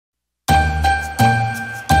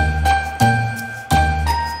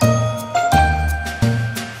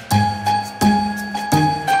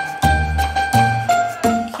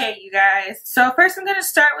to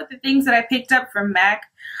start with the things that I picked up from MAC.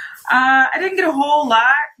 I didn't get a whole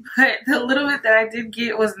lot, but the little bit that I did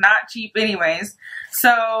get was not cheap anyways.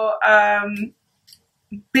 So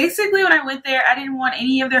basically when I went there, I didn't want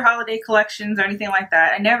any of their holiday collections or anything like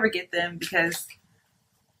that. I never get them because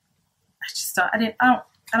I just don't,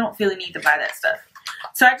 I don't feel the need to buy that stuff.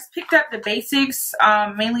 So I just picked up the basics,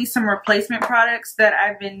 mainly some replacement products that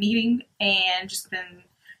I've been needing and just been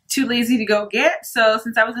too lazy to go get. So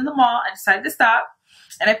since I was in the mall, I decided to stop.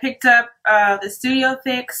 And I picked up the Studio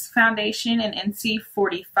Fix foundation in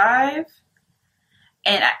NC45.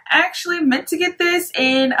 And I actually meant to get this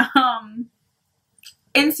in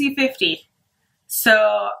NC50.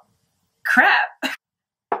 So, crap.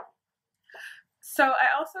 So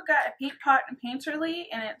I also got a paint pot and painterly,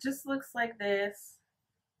 and it just looks like this.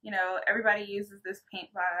 You know, everybody uses this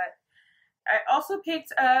paint pot. I also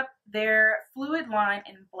picked up their fluid line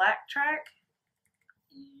in Black Track.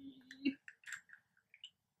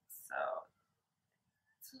 So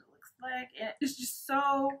that's what it looks like. And it's just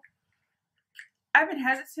so, I've been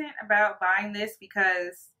hesitant about buying this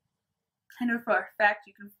because I know for a fact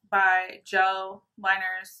you can buy gel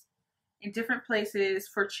liners in different places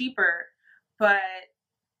for cheaper, but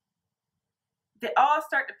they all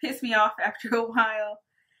start to piss me off after a while.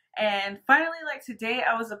 And finally, like today,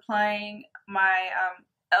 I was applying my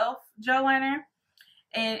e.l.f. gel liner,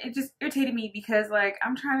 and it just irritated me because like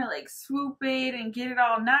I'm trying to like swoop it and get it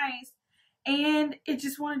all nice, and it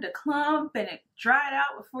just wanted to clump and it dried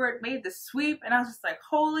out before it made the sweep, and I was just like,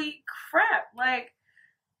 holy crap, like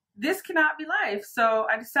this cannot be life. So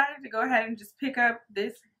I decided to go ahead and just pick up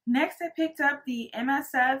this. Next, I picked up the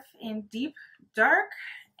MSF in Deep Dark,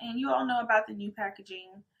 and you all know about the new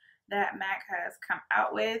packaging that MAC has come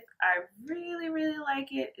out with. I really, really like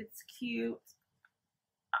it. It's cute.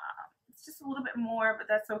 It's just a little bit more, but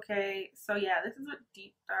that's okay. So yeah, this is what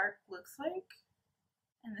Deep Dark looks like.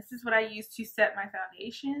 And this is what I use to set my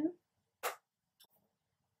foundation.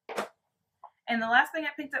 And the last thing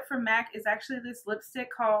I picked up from MAC is actually this lipstick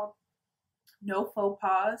called No Faux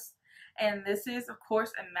Pas. And this is, of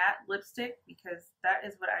course, a matte lipstick because that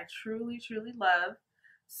is what I truly, truly love.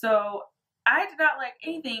 So I did not like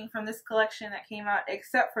anything from this collection that came out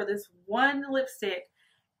except for this one lipstick.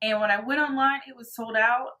 And when I went online, it was sold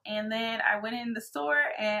out. And then I went in the store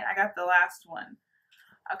and I got the last one.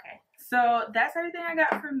 Okay, so that's everything I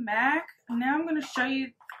got from MAC. Now I'm going to show you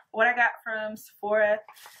what I got from Sephora.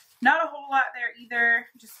 Not a whole lot there either,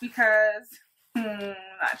 just because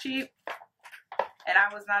not cheap. And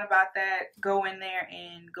I was not about that go in there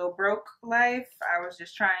and go broke life. I was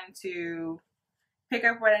just trying to pick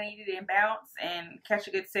up what I needed and bounce and catch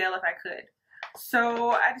a good sale if I could.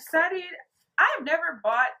 So I decided I've never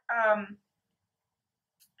bought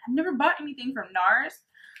anything from NARS.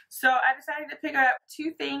 So I decided to pick up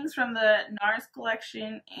two things from the NARS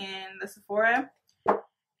collection in the Sephora.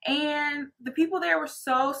 And the people there were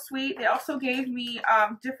so sweet. They also gave me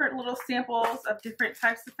different little samples of different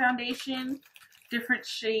types of foundation, different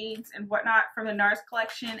shades and whatnot from the NARS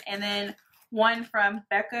collection. And then one from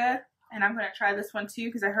Becca. And I'm going to try this one too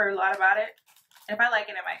because I heard a lot about it. And if I like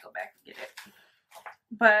it, I might go back and get it.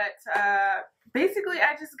 But basically,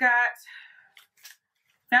 I just got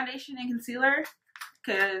foundation and concealer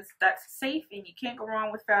because that's safe and you can't go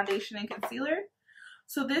wrong with foundation and concealer.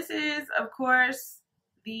 So this is, of course,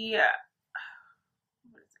 the,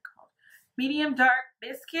 what is it called? Medium Dark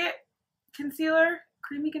Biscuit Concealer,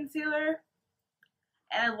 Creamy Concealer.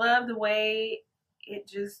 And I love the way it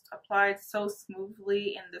just applied so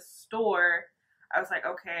smoothly in the store. I was like,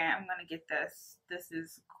 okay, I'm gonna get this. This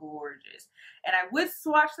is gorgeous. And I would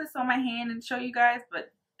swatch this on my hand and show you guys,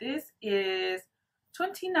 but this is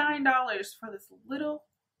 $29 for this little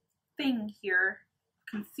thing here,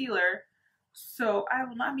 concealer. So I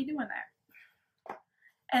will not be doing that.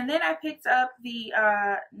 And then I picked up the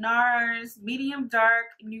NARS Medium Dark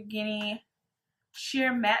New Guinea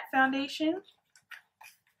Sheer Matte Foundation.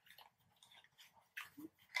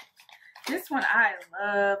 This one I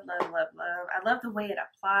love, love, love, love. I love the way it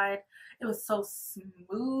applied. It was so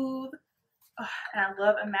smooth. Ugh, and I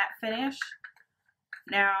love a matte finish.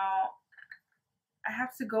 Now, I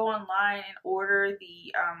have to go online and order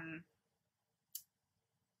the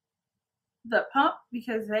pump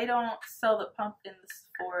because they don't sell the pump in the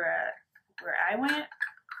Sephora where I went.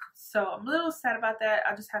 So I'm a little sad about that.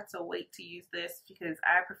 I'll just have to wait to use this because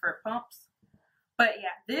I prefer pumps. But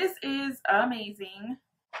yeah, this is amazing.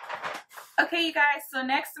 Okay, you guys, so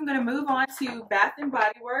next I'm going to move on to Bath &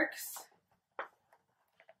 Body Works.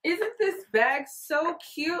 Isn't this bag so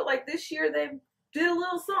cute? Like this year they did a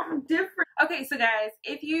little something different. Okay, so guys,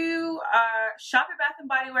 if you shop at Bath &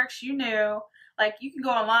 Body Works, you know, Like, you can go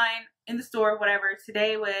online, in the store, whatever.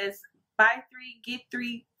 Today was buy 3, get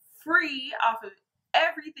 3 free off of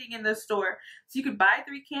everything in the store. So you could buy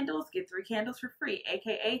 3 candles, get 3 candles for free,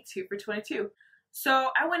 aka 2 for $22. So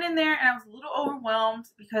I went in there and I was a little overwhelmed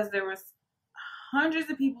because there was hundreds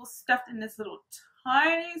of people stuffed in this little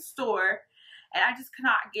tiny store, and I just could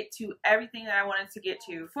not get to everything that I wanted to get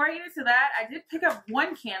to. Before I get into that, I did pick up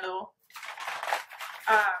one candle,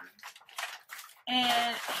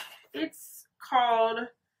 and it's called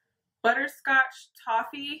Butterscotch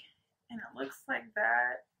Toffee, and it looks like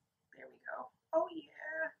that. There we go. Oh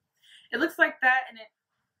yeah, it looks like that, and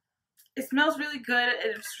it smells really good.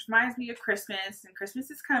 It just reminds me of Christmas, and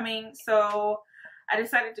Christmas is coming, so I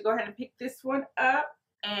decided to go ahead and pick this one up,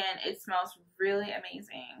 and it smells really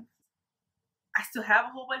amazing. I still have a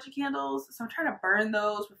whole bunch of candles, so I'm trying to burn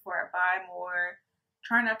those before I buy more.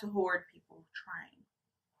 Try not to hoard, people. Trying.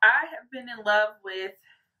 I have been in love with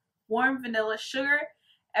warm vanilla sugar.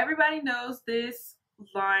 Everybody knows this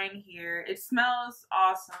line here. It smells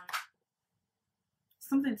awesome.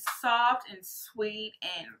 Something soft and sweet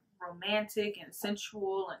and romantic and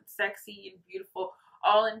sensual and sexy and beautiful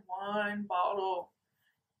all in one bottle.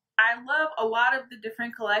 I love a lot of the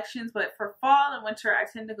different collections, but for fall and winter I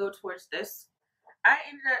tend to go towards this. I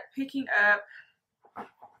ended up picking up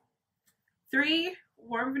 3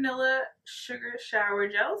 warm vanilla sugar shower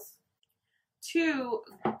gels, 2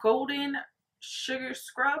 golden sugar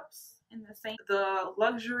scrubs in the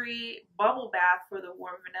luxury bubble bath for the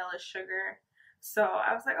warm vanilla sugar. So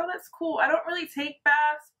I was like, oh, that's cool. I don't really take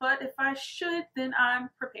baths, but if I should, then I'm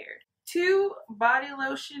prepared. 2 body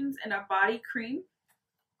lotions and a body cream,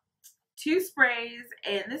 2 sprays,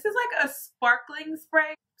 and this is like a sparkling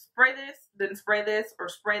spray. Spray this, then spray this, or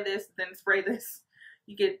spray this, then spray this.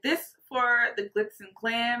 You get this for the glitz and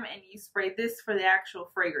glam, and you spray this for the actual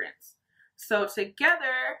fragrance. So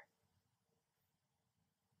together,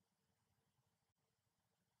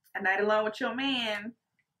 a night alone with your man.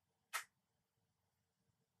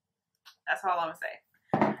 That's all I'm gonna say.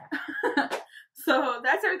 So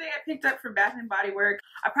that's everything I picked up from Bath & Body Works.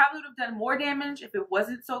 I probably would have done more damage if it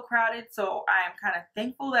wasn't so crowded, so I am kind of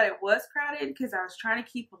thankful that it was crowded because I was trying to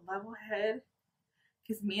keep a level head,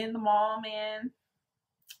 because me and the mall, man,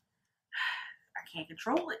 I can't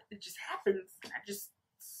control it. It just happens. I just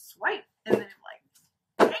swipe, and then I'm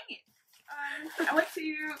like, dang it. I went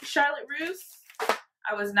to Charlotte Russe.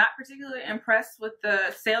 I was not particularly impressed with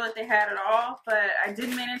the sale that they had at all, but I did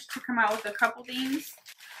manage to come out with a couple things.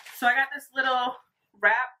 So I got this little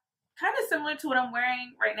wrap, kind of similar to what I'm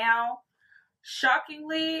wearing right now.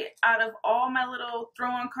 Shockingly, out of all my little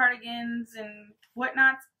throw-on cardigans and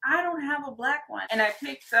whatnots, I don't have a black one. And I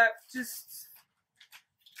picked up just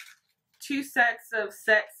 2 sets of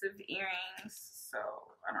earrings. So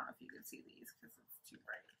I don't know if you can see these because it's too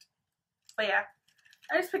bright. But yeah,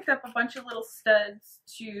 I just picked up a bunch of little studs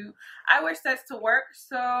I wear studs to work,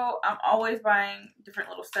 so I'm always buying different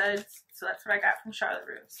little studs. So that's what I got from Charlotte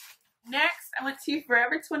Russe. Next, I went to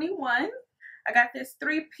Forever 21. I got this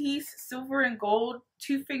 3-piece silver and gold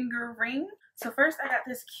 2-finger ring. So first I got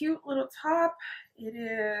this cute little top. It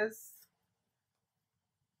is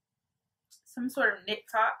some sort of knit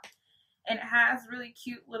top, and it has really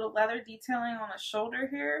cute little leather detailing on the shoulder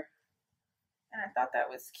here. And I thought that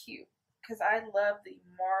was cute because I love the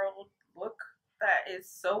marled look that is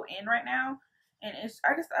so in right now, and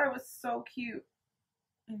I just thought it was so cute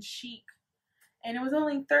and chic. And it was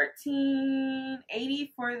only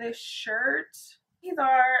 $13.80 for this shirt. These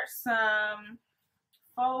are some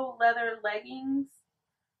faux leather leggings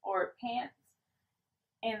or pants,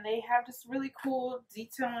 and they have this really cool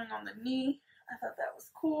detailing on the knee. I thought that was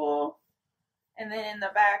cool. And then in the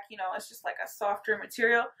back, you know, it's just like a softer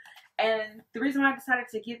material. And the reason why I decided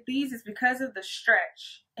to get these is because of the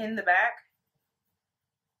stretch in the back.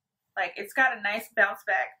 Like, it's got a nice bounce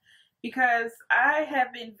back, because I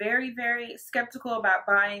have been very, very skeptical about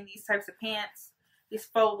buying these types of pants, these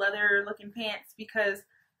faux leather looking pants, because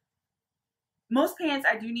most pants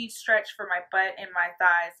I do need stretch for my butt and my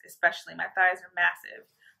thighs, especially. My thighs are massive.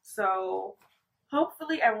 So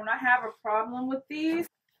hopefully I will not have a problem with these.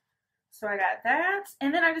 So I got that.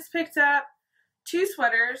 And then I just picked up 2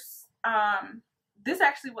 sweaters. This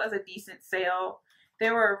actually was a decent sale. They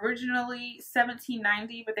were originally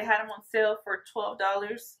 $17.90, but they had them on sale for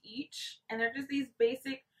 $12 each. And they're just these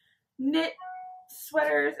basic knit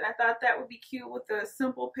sweaters. And I thought that would be cute with a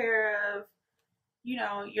simple pair of, you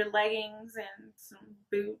know, your leggings and some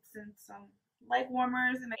boots and some leg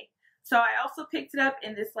warmers. And so I also picked it up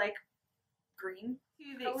in this like green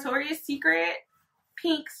Victoria's Secret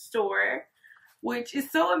pink store, which is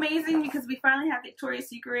so amazing because we finally have Victoria's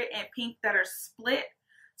Secret and pink that are split.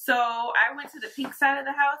 So I went to the pink side of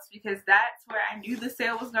the house because that's where I knew the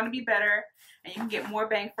sale was going to be better and you can get more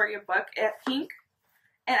bang for your buck at pink.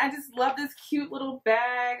 And I just love this cute little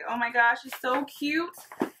bag. Oh my gosh, it's so cute.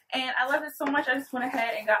 And I love it so much, I just went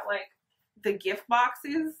ahead and got like the gift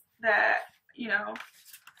boxes that, you know,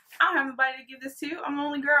 I don't have anybody to give this to. I'm the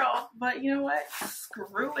only girl, but you know what?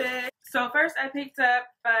 Screw it. So first I picked up,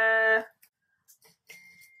 oh,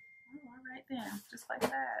 all right then, just like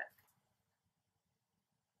that.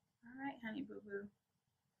 All right, honey boo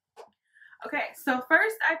boo. Okay, so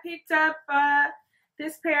first I picked up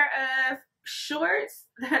this pair of shorts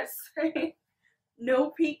that say no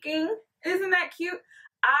peeking. Isn't that cute?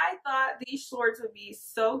 I thought these shorts would be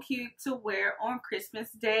so cute to wear on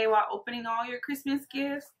Christmas Day while opening all your Christmas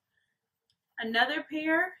gifts. Another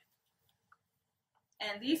pair,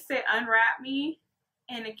 and these say unwrap me.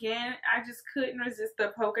 And again, I just couldn't resist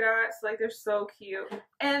the polka dots. Like, they're so cute.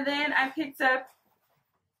 And then I picked up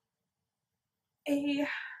a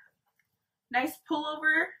nice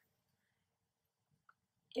pullover.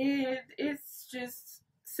 It's just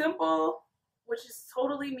simple, which is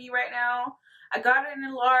totally me right now. I got it in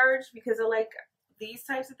a large because I like these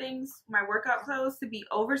types of things, my workout clothes, to be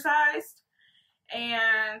oversized.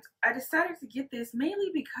 And I decided to get this mainly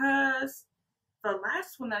because the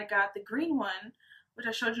last one that I got, the green one, which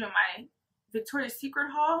I showed you in my Victoria's Secret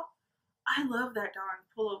haul, I love that darn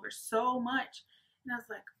pullover so much. And I was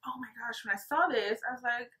like, oh my gosh, when I saw this, I was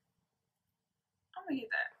like, I'm gonna get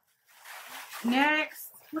that.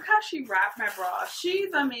 Next, look how she wrapped my bra.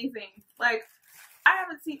 She's amazing. Like, I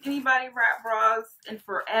haven't seen anybody wrap bras in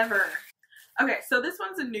forever. Okay, so this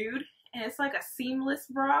one's a nude, and it's like a seamless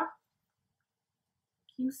bra.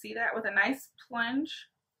 Can you see that? With a nice plunge.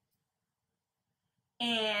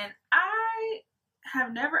 And I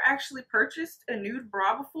have never actually purchased a nude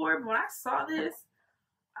bra before, but when I saw this,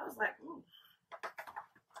 I was like, ooh.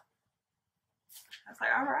 I was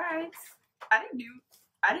like, all right. I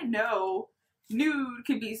didn't know nude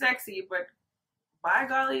could be sexy, but by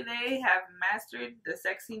golly, they have mastered the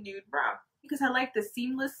sexy nude bra. Because I like the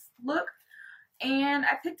seamless look. And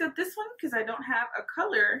I picked up this one because I don't have a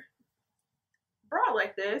color bra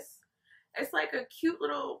like this. It's like a cute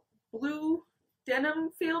little blue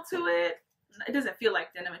denim feel to it. It doesn't feel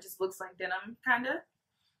like denim, it just looks like denim, kind of.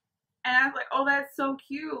 And I was like, oh, that's so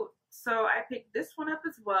cute. So I picked this one up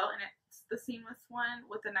as well, and it's the seamless one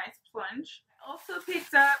with a nice plunge. I also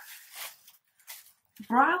picked up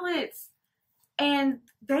bralettes, and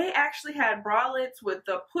they actually had bralettes with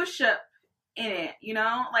the push-up in it, you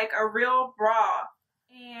know, like a real bra.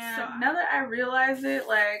 And so now that I realize it,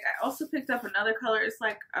 like, I also picked up another color. It's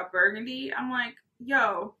like a burgundy. I'm like,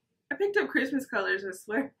 yo, I picked up Christmas colors, I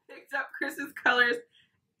swear. Picked up Christmas colors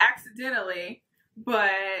accidentally,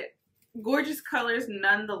 but gorgeous colors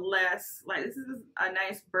nonetheless. Like, this is a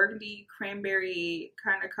nice burgundy cranberry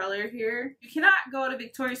kind of color here. You cannot go to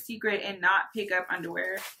Victoria's Secret and not pick up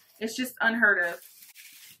underwear. It's just unheard of.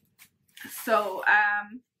 So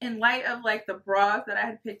in light of like the bras that I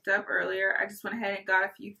had picked up earlier, I just went ahead and got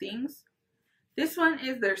a few things. This one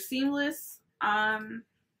is their seamless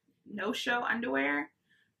no show underwear.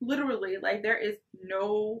 Literally, like, there is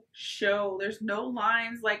no show, there's no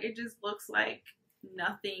lines, like, it just looks like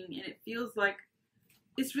nothing, and it feels like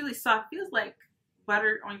it's really soft. It feels like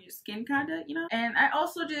butter on your skin, kind of, you know. And I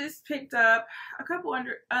also just picked up a couple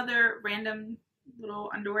other random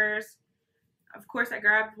little underwears. Of course, I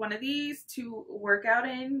grabbed one of these to work out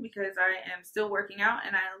in because I am still working out,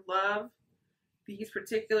 and I love these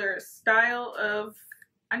particular style of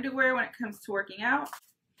underwear when it comes to working out.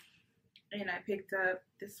 And I picked up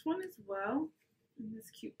this one as well in this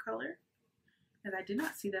cute color, and I did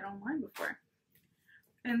not see that online before.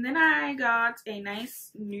 And then I got a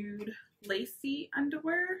nice nude lacy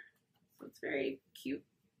underwear. So it's very cute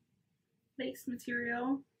lace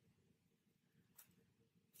material.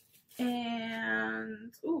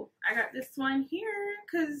 And ooh, I got this one here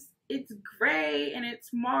because it's gray and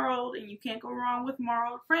it's marled, and you can't go wrong with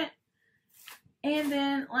marled print. And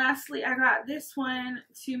then lastly, I got this one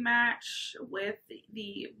to match with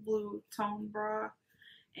the blue tone bra,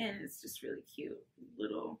 and it's just really cute.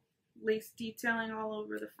 Little lace detailing all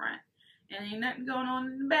over the front, and ain't nothing going on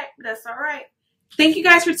in the back, but that's all right. Thank you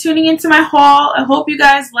guys for tuning into my haul. I hope you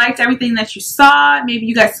guys liked everything that you saw. Maybe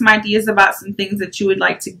you got some ideas about some things that you would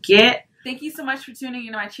like to get. Thank you so much for tuning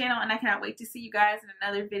into my channel, and I cannot wait to see you guys in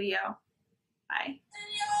another video. Bye.